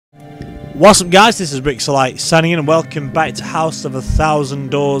What's up guys, this is Rixxalight signing in and welcome back to House of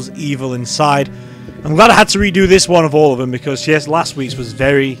 1,000 Doors Evil Inside. I'm glad I had to redo this one of all of them because yes, last week's was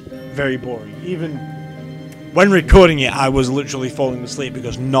very boring. Even when recording it I was literally falling asleep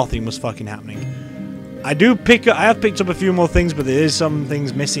because nothing was fucking happening. I have picked up a few more things, but there is some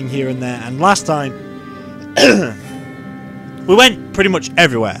things missing here and there, and last time we went pretty much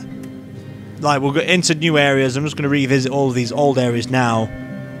everywhere. Like, we'll go into new areas. I'm just going to revisit all of these old areas now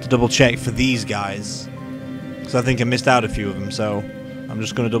to double check for these guys, because I think I missed out a few of them, so I'm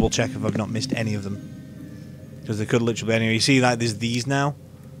just going to double check if I've not missed any of them, because they could literally be anywhere. You see, like, there's these now,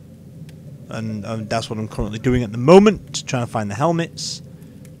 and that's what I'm currently doing at the moment, trying to find the helmets.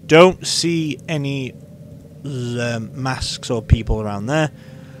 Don't see any masks or people around there.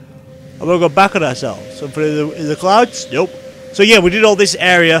 I'm going to go back on ourselves. So for the clouds, nope. So yeah, we did all this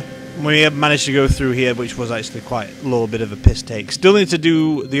area. We managed to go through here, which was actually quite a little bit of a piss take. Still need to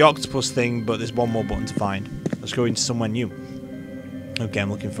do the octopus thing, but there's one more button to find. Let's go into somewhere new. Okay, I'm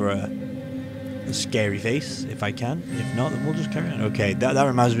looking for a scary face, if I can. If not, then we'll just carry on. Okay, that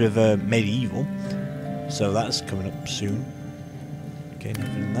reminds me of Medieval. So that's coming up soon. Okay,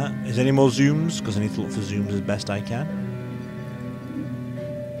 nothing in that. Is there any more zooms? Because I need to look for zooms as best I can.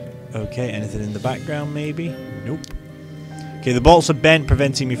 Okay, anything in the background, maybe? Nope. Okay, the bolts are bent,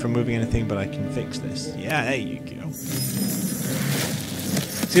 preventing me from moving anything, but I can fix this. Yeah, there you go.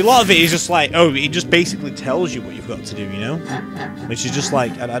 See, a lot of it is just like, oh, it just basically tells you what you've got to do, you know? Which is just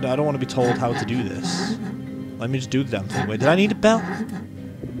like, I don't want to be told how to do this. Let me just do the damn thing. Wait, did I need a bell?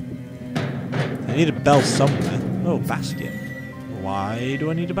 I need a bell somewhere. Oh, basket. Why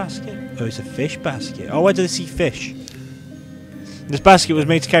do I need a basket? Oh, it's a fish basket. Oh, where did I see fish? This basket was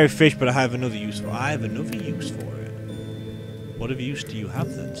made to carry fish, but I have another use for it. I have another use for it. What other use do you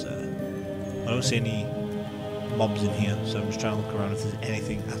have then, sir? I don't see any mobs in here, so I'm just trying to look around if there's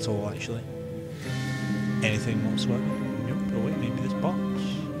anything at all, actually. Anything whatsoever. Nope. Oh wait, maybe this box.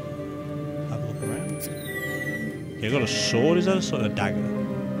 Have a look around. Okay, I got a sword. Is that a sword? A dagger.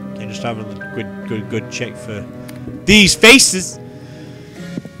 Okay, just have a good check for these faces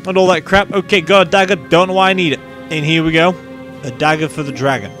and all that crap. Okay, got a dagger. Don't know why I need it. And here we go. A dagger for the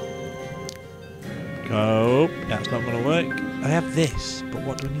dragon. Oh, that's not going to work. I have this, but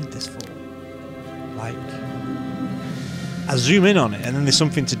what do I need this for? Like, I zoom in on it, and then there's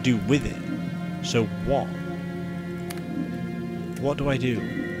something to do with it. So what? What do I do?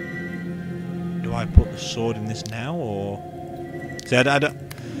 Do I put the sword in this now, or... See, I don't...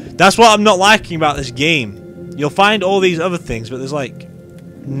 That's what I'm not liking about this game. You'll find all these other things, but there's, like,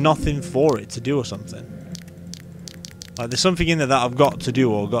 nothing for it to do or something. Like, there's something in there that I've got to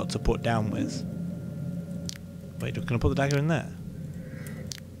do or got to put down with. Wait, can I put the dagger in there?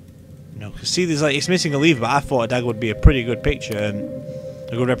 No, because see, there's like, it's missing a lever, but I thought a dagger would be a pretty good picture and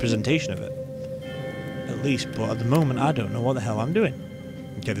a good representation of it. At least, but at the moment, I don't know what the hell I'm doing.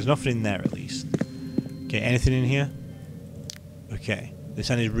 Okay, there's nothing in there at least. Okay, anything in here? Okay,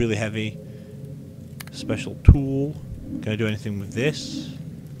 this end is really heavy. Special tool. Can I do anything with this?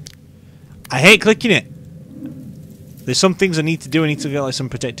 I hate clicking it! There's some things I need to do. I need to get like some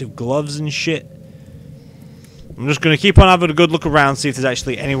protective gloves and shit. I'm just going to keep on having a good look around, see if there's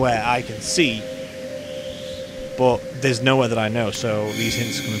actually anywhere I can see. But there's nowhere that I know, so these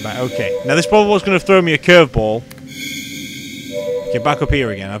hints are coming back. Okay, now this probably was going to throw me a curveball. Get back up here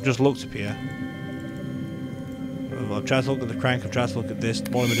again. I've just looked up here. I've tried to look at the crank, I've tried to look at this.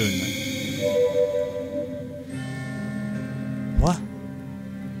 What am I doing then? What?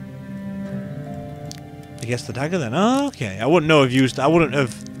 I guess the dagger then? Oh, okay. I wouldn't know if used... I wouldn't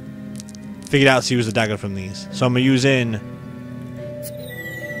have... figured out to use the dagger from these. So I'm using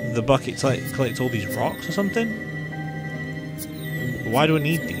the bucket to like collect all these rocks or something. But why do I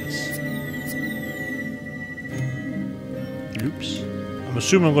need these? Oops. I'm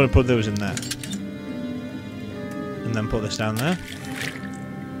assuming I'm going to put those in there. And then put this down there.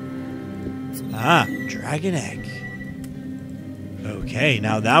 Ah, dragon egg. Okay,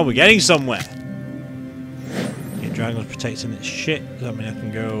 now we're getting somewhere. Okay, dragon's protecting its shit. Does that mean I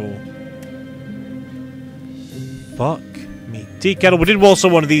can go... Fuck me. Tea kettle. We did also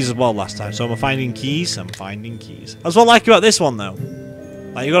one of these as well last time, so I'm finding keys. I'm finding keys. That's what I like about this one, though.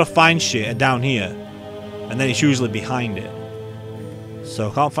 Like, you gotta find shit down here, and then it's usually behind it. So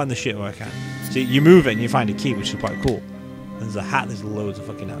I can't find the shit where I can. See, you move it and you find a key, which is quite cool. There's a hat. There's loads of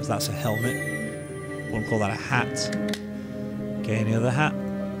fucking hats. That's a helmet. Wouldn't call that a hat. Okay, any other hat?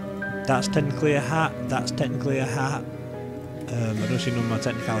 That's technically a hat. That's technically a hat. I don't see none of my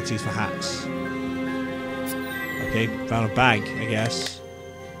technicalities for hats. Okay, found a bag, I guess.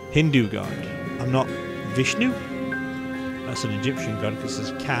 Hindu god. I'm not Vishnu? That's an Egyptian god because it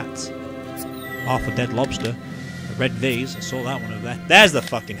says cat. Half a dead lobster. A red vase. I saw that one over there. There's the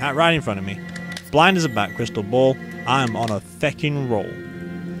fucking hat right in front of me. Blind as a bat. Crystal ball. I'm on a feckin' roll.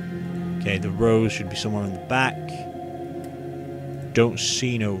 Okay, the rose should be somewhere in the back. Don't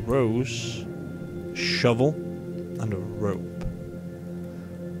see no rose. Shovel. And a rope.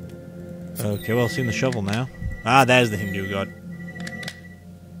 Okay, well, I've seen the shovel now. Ah, there's the Hindu god.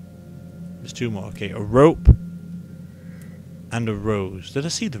 There's two more. Okay, a rope. And a rose. Did I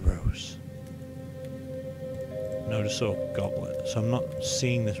see the rose? No, I just saw a goblet. So I'm not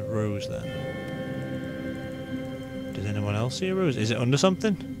seeing this rose then. Does anyone else see a rose? Is it under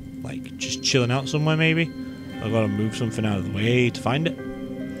something? Like, just chilling out somewhere maybe? I've got to move something out of the way to find it.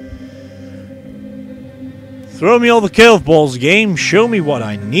 Throw me all the curveballs, game. Show me what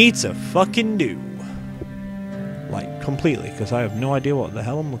I need to fucking do. Like, completely, because I have no idea what the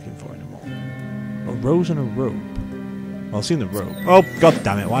hell I'm looking for anymore. A rose and a rope. Well, I've seen the rope. Oh, god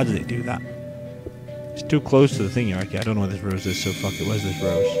damn it, why did it do that? It's too close to the thing here. Okay, I don't know where this rose is, so fuck it. Where's this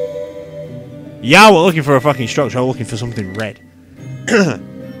rose? Yeah, we're looking for a fucking structure. I'm looking for something red.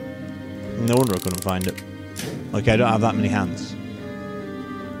 No wonder I couldn't find it. Okay, I don't have that many hands.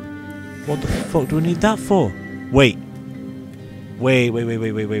 What the fuck do I need that for? Wait. Wait.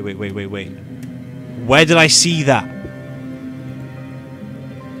 Where did I see that?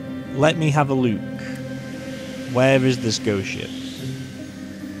 Let me have a look. Where is this ghost ship?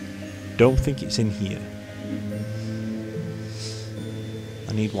 Don't think it's in here.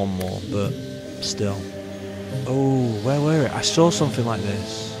 I need one more, but still. Oh, where were it? I saw something like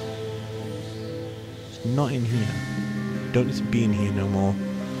this. It's not in here. Don't need to be in here no more.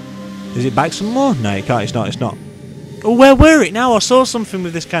 Is it back some more? No, it can't. It's not. Oh, where were it now? I saw something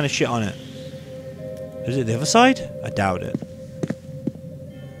with this kind of shit on it. Is it the other side? I doubt it.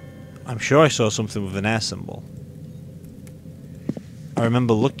 I'm sure I saw something with an air symbol. I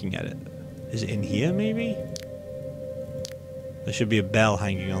remember looking at it. Is it in here, maybe? There should be a bell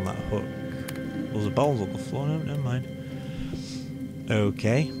hanging on that hook. Well, there's a bell on the floor. No, never mind.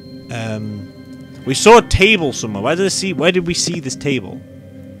 Okay. We saw a table somewhere. Where did we see this table?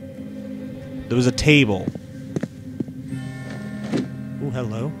 There was a table. Oh,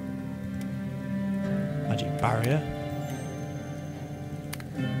 hello. Magic barrier.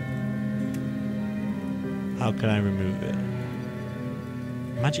 How can I remove it?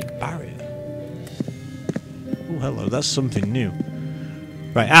 Magic barrier. Oh, hello. That's something new.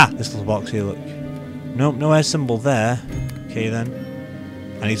 Right, this little box here, look. Nope, no air symbol there. Okay, then.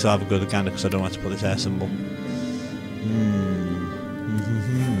 I need to have a good gander because I don't want to put this air symbol.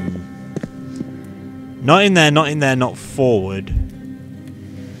 Not in there, not forward.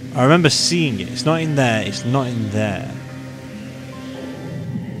 I remember seeing it. It's not in there, it's not in there.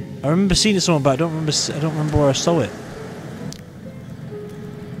 I remember seeing it somewhere, but I don't remember where I saw it.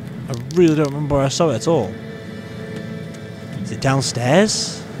 I really don't remember where I saw it at all. Is it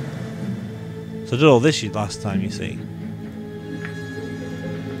downstairs? So I did all this last time, you see.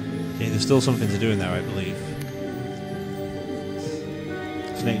 Okay, there's still something to do in there, I believe.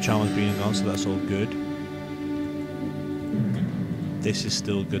 Snake charm has been gone, so that's all good. This is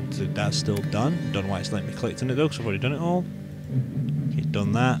still good. That's still done. Don't know why it's letting me collect on it though, because I've already done it all. Okay,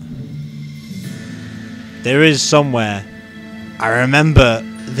 done that. There is somewhere. I remember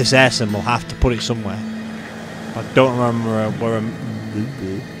this air symbol. Have to put it somewhere. I don't remember where I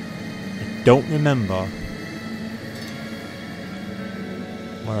don't remember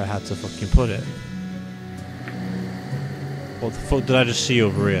where I had to fucking put it. What the fuck did I just see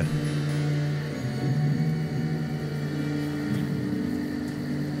over here?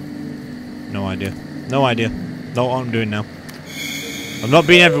 No idea. No idea. Know what I'm doing now. I've not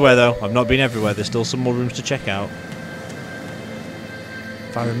been everywhere though. I've not been everywhere. There's still some more rooms to check out.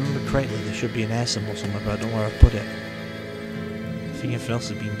 If I remember correctly, there should be an air symbol somewhere, but I don't know where I put it. I think everything else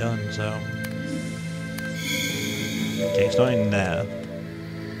has been done, so... Okay, it's not in there.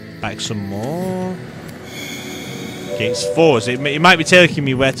 Back some more. Okay, it's forward. So it might be taking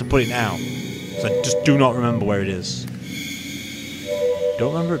me where to put it now. So I just do not remember where it is.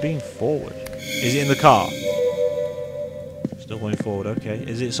 Don't remember it being forward. Is it in the car? Still going forward, okay.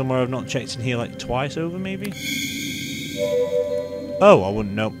 Is it somewhere I've not checked in here like twice over, maybe? Oh, I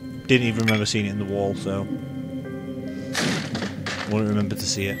wouldn't know. Didn't even remember seeing it in the wall, so... Wouldn't remember to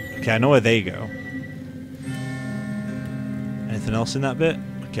see it. Okay, I know where they go. Anything else in that bit?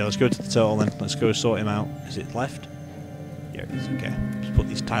 Okay, let's go to the turtle then. Let's go sort him out. Is it left? Yeah, it is. Okay. Just put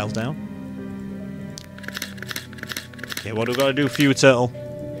these tiles down. Okay, what do we got to do for you, turtle?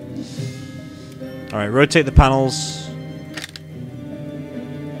 Alright, rotate the panels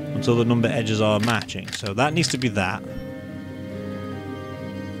until the number edges are matching. So that needs to be that.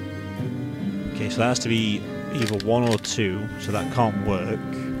 Okay, Okay, so that has to be either 1 or 2, so that can't work.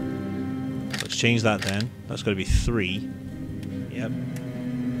 Let's change that then. That's got to be 3. Yep.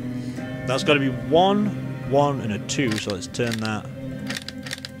 That's got to be 1, 1, and a 2, so let's turn that.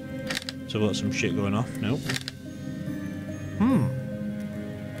 So we've got some shit going off. Nope.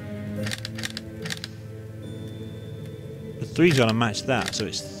 The 3's gonna match that, so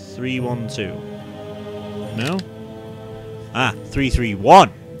it's 3, 1, 2. No? Ah, 3, 3,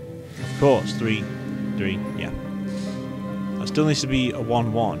 1! Of course, 3, 3, yeah. That still needs to be a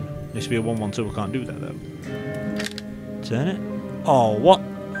 1, 1. It needs to be a 1, 1, 2. We can't do that though. Turn it. Oh, what?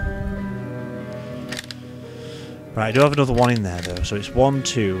 Right, I do have another 1 in there though, so it's 1,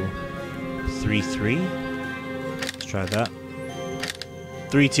 2, 3, 3. Let's try that.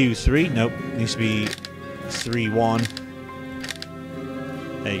 3, 2, 3. Nope. It needs to be 3, 1.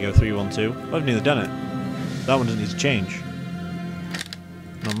 There you go, 3, 1, 2. I've nearly done it. That one doesn't need to change.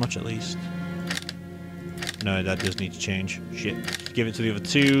 Not much, at least. No, that does need to change. Shit. Give it to the other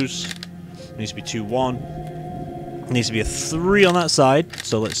 2s. It needs to be 2, 1. It needs to be a 3 on that side,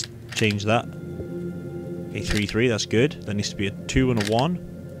 so let's change that. Okay, 3, 3, that's good. There needs to be a 2 and a 1.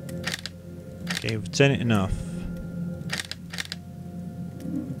 Okay, we've turned it enough.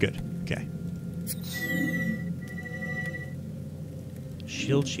 Good, okay.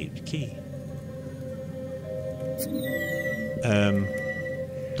 Shield-shaped key.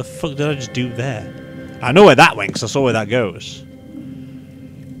 The fuck did I just do there? I know where that went, because I saw where that goes.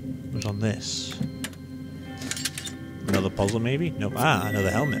 It was on this. Another puzzle, maybe? Nope. Ah, another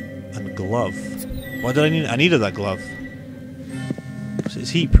helmet. And a glove. Why did I need? I needed that glove. So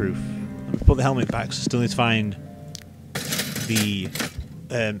it's heat-proof. Let me put the helmet back, so I still need to find the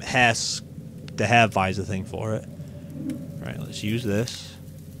hair visor thing for it. Right, let's use this.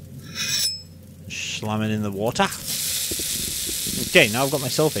 Slam it in the water. Okay, now I've got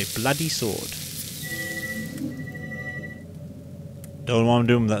myself a bloody sword. Don't know what I'm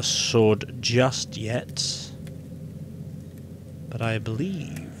doing with that sword just yet. But I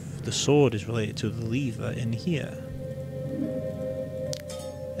believe the sword is related to the lever in here.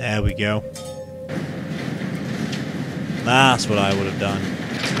 There we go. That's what I would have done.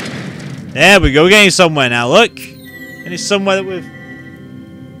 There we go, we're getting somewhere now, look! And it's somewhere that we've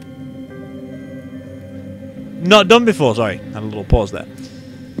not done before, sorry. Had a little pause there.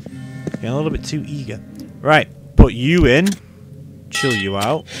 Getting a little bit too eager. Right, put you in. Chill you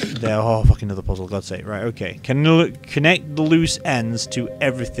out. There, oh, fucking another puzzle, God's sake. Right, okay. Connect the loose ends to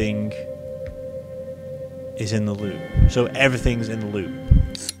everything is in the loop. So everything's in the loop.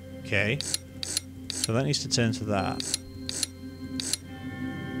 Okay. So that needs to turn to that.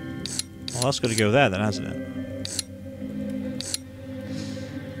 Well, that's got to go there then, hasn't it?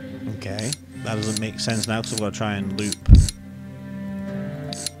 Okay. That doesn't make sense now because I've got to try and loop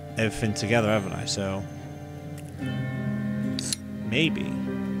everything together, haven't I? So maybe,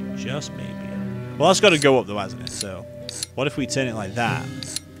 just maybe. Well, that's got to go up though, hasn't it? So what if we turn it like that?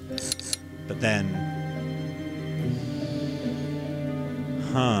 But then,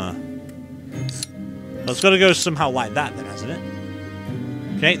 huh? Well, it's got to go somehow like that then, hasn't it?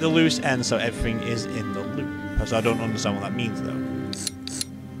 Connect the loose end so everything is in the loop. So I don't understand what that means though.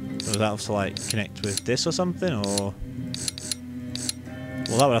 So that have to like connect with this or something, or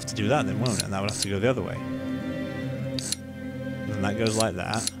well, that would have to do that then, won't it? And that would have to go the other way. And that goes like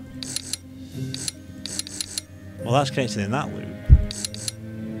that. Well, that's connected in that loop.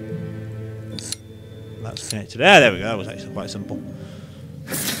 That's connected. There we go. That was actually quite simple.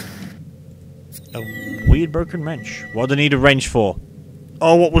 A weird broken wrench. What do I need a wrench for?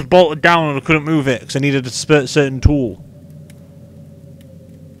 Oh, what was bolted down and I couldn't move it because I needed a certain tool.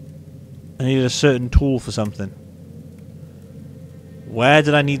 I needed a certain tool for something. Where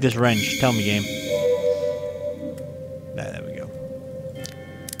did I need this wrench? Tell me, game. There we go.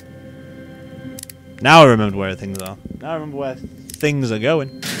 Now I remember where things are. Now I remember where things are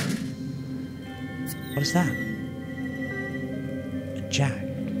going. What is that? A jack.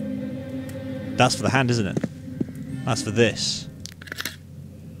 That's for the hand, isn't it? That's for this.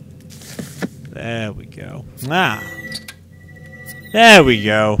 There we go. Ah! There we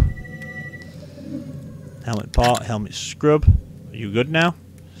go. Helmet part, helmet scrub. Are you good now?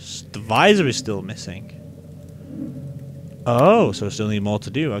 The visor is still missing. Oh, so I still need more to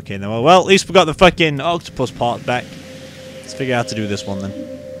do. Okay, then. Well, at least we got the fucking octopus part back. Let's figure out how to do this one then.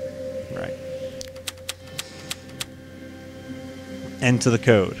 Right. Enter the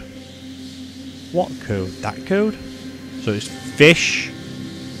code. What code? That code? So it's fish.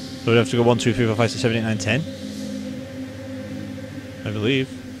 So we have to go 1, 2, 3, 4, 5, 6, 7, 8, 9, 10. I believe.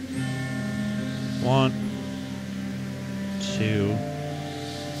 1, 2,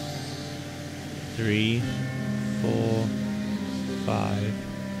 3, 4, 5,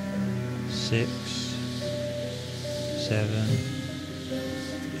 6, 7,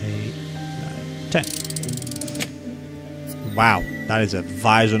 8, 9, 10. Wow, that is a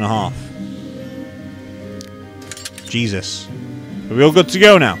visor and a half. Jesus. Are we all good to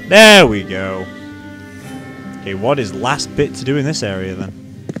go now? There we go. Okay, what is last bit to do in this area then?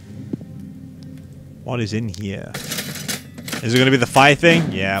 What is in here? Is it going to be the fire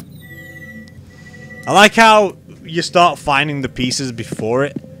thing? Yeah. I like how you start finding the pieces before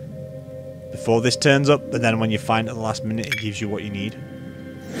it. Before this turns up, but then when you find it at the last minute, it gives you what you need.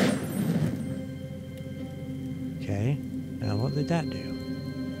 Okay. Now what did that do?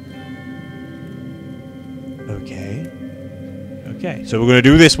 Okay. Okay, so we're going to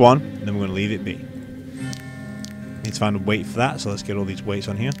do this one, and then we're going to leave it be. Need to find a weight for that, so let's get all these weights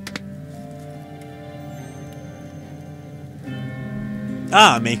on here.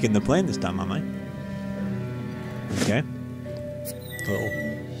 Ah, I'm making the plane this time, am I? Okay. Little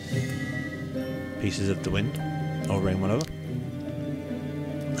pieces of the wind, or rain, whatever.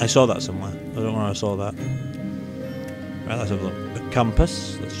 I saw that somewhere. I don't know where I saw that. Right, let's have a look. The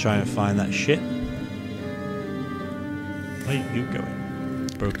compass. Let's try and find that shit. Where are you going?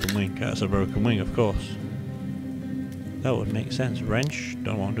 Broken wing. That's a broken wing, of course. That would make sense. Wrench.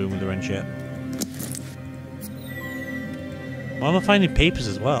 Don't know what I'm doing with the wrench yet. Why am I finding papers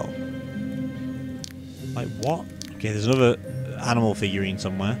as well? Like what? Okay, there's another animal figurine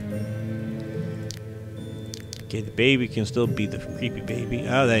somewhere. Okay, the baby can still be the creepy baby.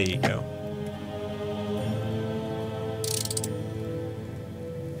 Oh, there you go.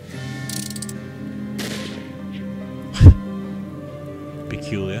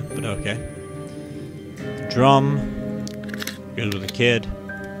 Peculiar, but okay. Drum. Goes with the kid.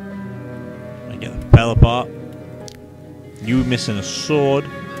 I get the propeller part. You missing a sword.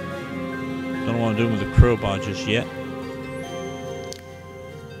 Don't know what I'm doing with the crowbar just yet.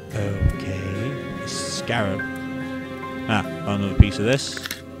 Okay. A scarab. Ah, another piece of this.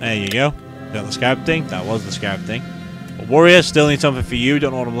 There you go. Got the scarab thing. That was the scarab thing. A warrior. Still need something for you.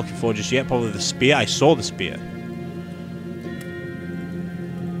 Don't know what I'm looking for just yet. Probably the spear. I saw the spear.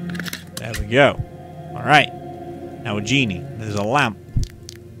 There we go. Alright. Now a genie. There's a lamp.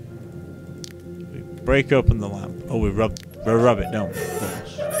 We break open the lamp. Oh, we rub it, don't we? Of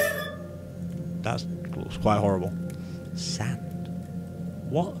course. That looks quite horrible. Sand.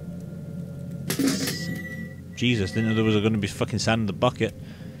 What? Jesus, didn't know there was going to be fucking sand in the bucket.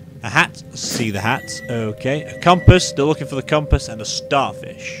 A hat. See the hat. Okay. A compass. Still looking for the compass. And a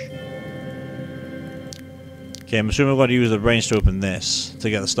starfish. Okay, I'm assuming I've got to use the brains to open this to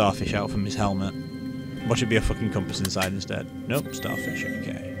get the starfish out from his helmet. Watch it be a fucking compass inside instead. Nope, starfish.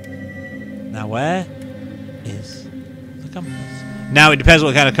 Okay. Now where is the compass? Now it depends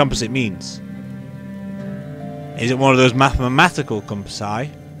what kind of compass it means. Is it one of those mathematical compassi?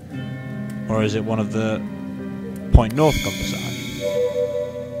 Or is it one of the point north compassi?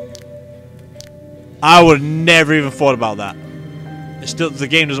 I would have never even thought about that. It's still, the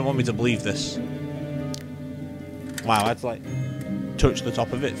game doesn't want me to believe this. Wow, I had to like touch the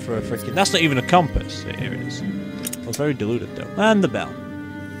top of it for a freaking... That's not even a compass. Here it is. It was very diluted though. And the bell.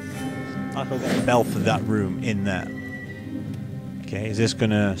 I'll get a bell for that room in there. Okay, is this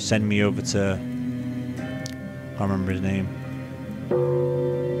gonna send me over to... I can't remember his name.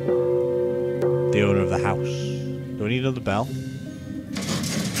 The owner of the house. Do I need another bell?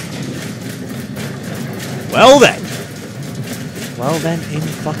 Well then. Well then, in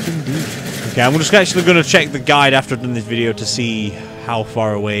fucking dude. Okay, I'm just actually going to check the guide after I've done this video to see how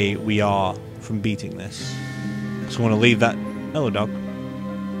far away we are from beating this. So I'm going to leave that... Hello, dog.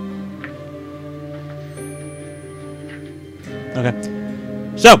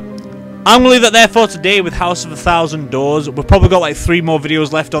 Okay. So, I'm going to leave that there for today with House of 1,000 Doors. We've probably got like 3 more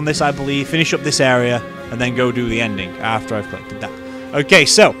videos left on this, I believe. Finish up this area and then go do the ending after I've collected that. Okay,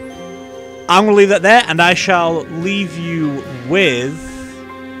 so I'm going to leave that there and I shall leave you with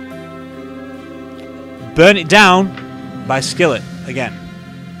Burn It Down by Skillet again.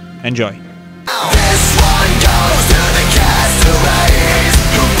 Enjoy. This one goes to the castaways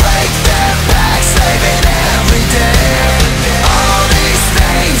who break their backs, saving every day.